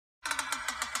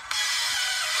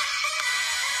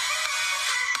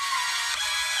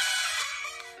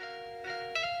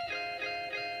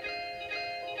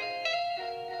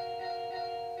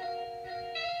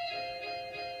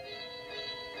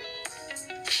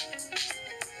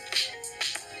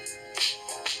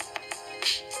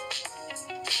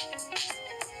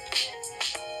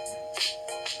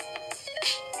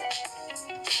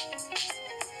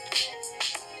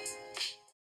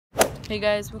Hey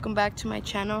guys, welcome back to my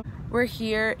channel. We're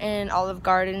here in Olive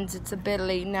Gardens. It's a bit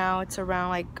late now. It's around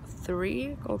like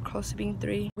 3 or close to being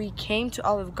 3. We came to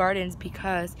Olive Gardens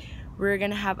because we're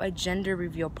gonna have a gender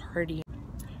reveal party.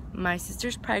 My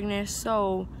sister's pregnant,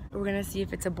 so we're gonna see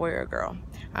if it's a boy or a girl.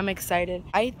 I'm excited.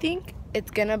 I think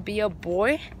it's gonna be a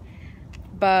boy,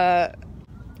 but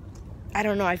I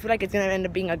don't know. I feel like it's gonna end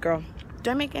up being a girl.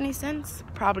 Do I make any sense?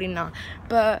 Probably not.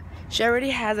 But she already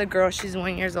has a girl. She's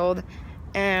 1 year old.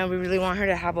 And we really want her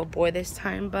to have a boy this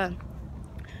time, but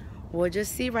we'll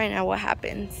just see right now what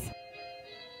happens.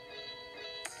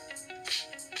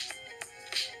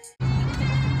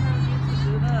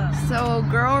 So,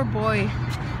 girl or boy?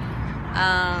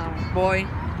 Boy.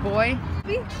 Boy?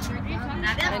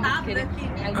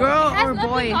 Girl or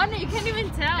boy? You can't even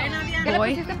tell.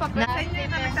 Boy?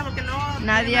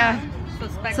 Nadia.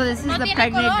 So this is the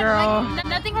pregnant girl.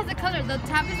 Nothing has a color. The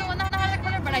top is the one that has a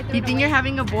color, but I You think you're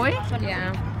having a boy?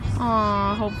 Yeah.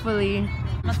 Aw, hopefully.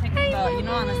 You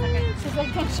know, on the second. she's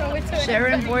like, don't show it to her.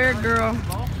 Sharon, boy or girl?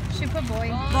 She put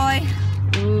boy. Boy.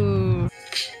 Ooh.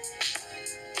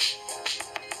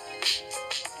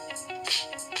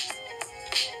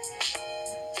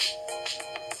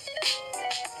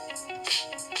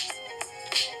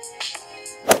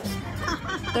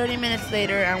 "30 minutes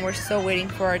later and we're still waiting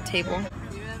for our table.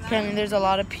 Apparently there's a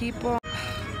lot of people.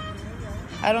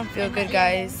 I don't feel good,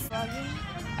 guys.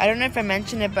 I don't know if I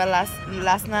mentioned it, but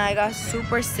last night I got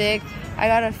super sick. I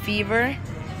got a fever.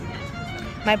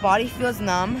 My body feels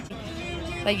numb.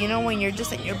 Like, you know when you're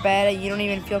just in your bed and you don't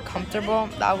even feel comfortable?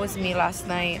 That was me last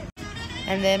night.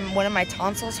 And then one of my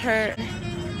tonsils hurt.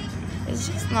 It's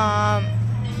just not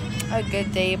a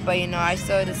good day, but you know, I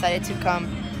still decided to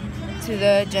come to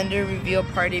the gender reveal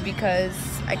party because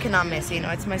I cannot miss it, you know,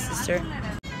 it's my sister.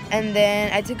 And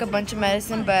then I took a bunch of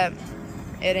medicine, but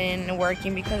it ain't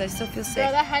working because I still feel sick.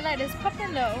 Girl, that highlight is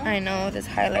popping though. I know, this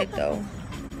highlight though.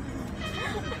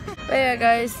 But yeah,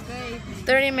 guys,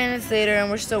 30 minutes later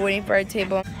and we're still waiting for our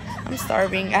table. I'm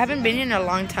starving. I haven't been here in a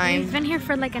long time. You've been here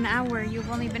for like an hour. You've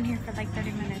only been here for like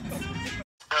 30 minutes.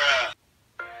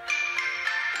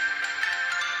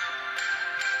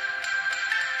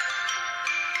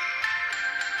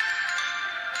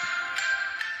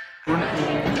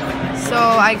 So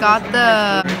I got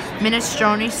the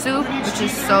minestrone soup, which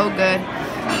is so good.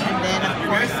 And then of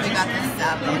course we got the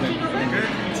salad.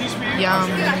 Yum.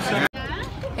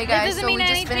 Hey guys, so we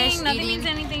just finished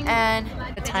eating and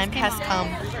the time has come.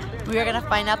 We are gonna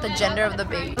find out the gender of the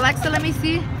baby. Alexa, let me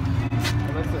see.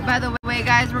 By the way,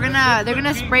 guys, they're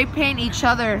gonna spray paint each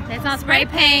other. It's not spray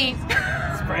paint.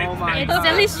 It's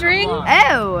silly string.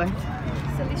 Oh!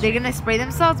 They're gonna spray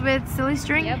themselves with silly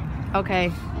string? Yep.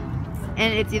 Okay.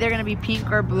 And it's either gonna be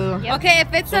pink or blue. Yep. Okay,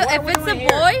 if it's a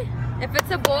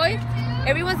boy,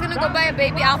 everyone's gonna go buy a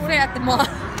baby outfit at the mall.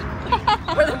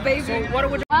 For the baby. So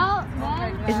what would Well,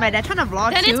 Is my dad trying to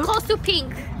vlog then too? it's close to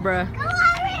pink. Bruh.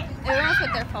 Everyone's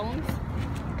with their phones.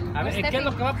 A ver, ¿qué es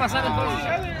lo que va a pasar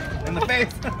entonces? In the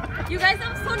face. You guys,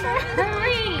 I'm so nervous.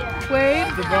 Hurry! Wait.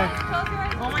 Keep going.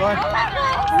 Oh my God.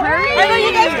 Hurry. I know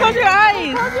you guys close your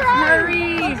eyes.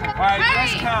 Hurry. All right,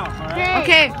 let's count. All right.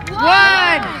 Okay.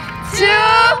 1, 2,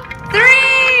 3.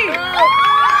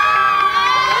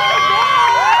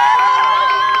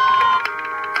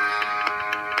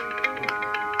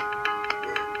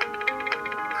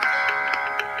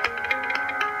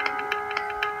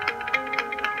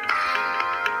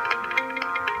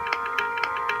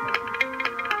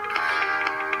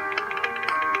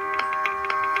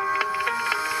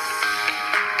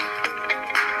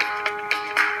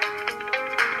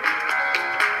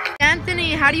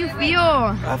 Anthony, how do you feel?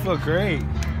 I feel great.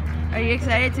 Are you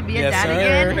excited to be a Yes, dad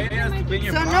sir.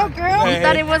 again? So no girl? Hey. You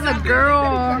thought it was a girl.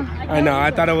 I know.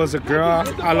 I thought it was a girl.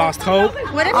 I lost hope.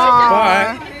 What if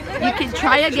But you can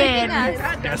try again.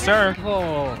 yes, sir.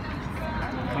 Oh.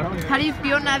 How do you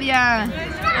feel, Nadia?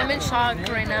 I'm in shock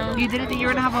right now. You didn't think you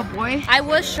were gonna have a boy? I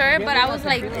was sure, but I was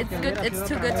like, it's good. It's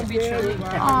too good to be true.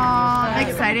 Aw, I'm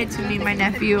excited to meet my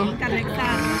nephew.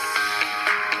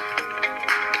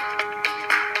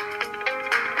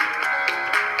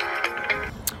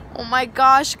 Oh my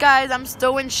gosh, guys, I'm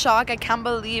still in shock. I can't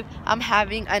believe I'm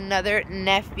having another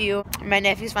nephew. My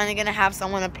nephew's finally gonna have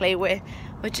someone to play with,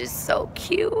 which is so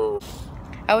cute.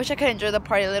 I wish I could enjoy the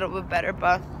party a little bit better,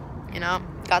 but you know,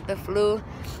 got the flu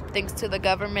thanks to the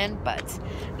government. But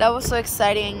that was so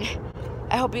exciting.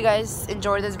 I hope you guys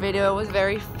enjoyed this video. It was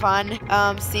very fun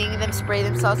seeing them spray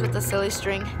themselves with the silly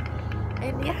string.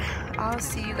 And yeah, I'll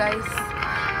see you guys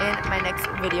in my next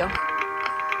video.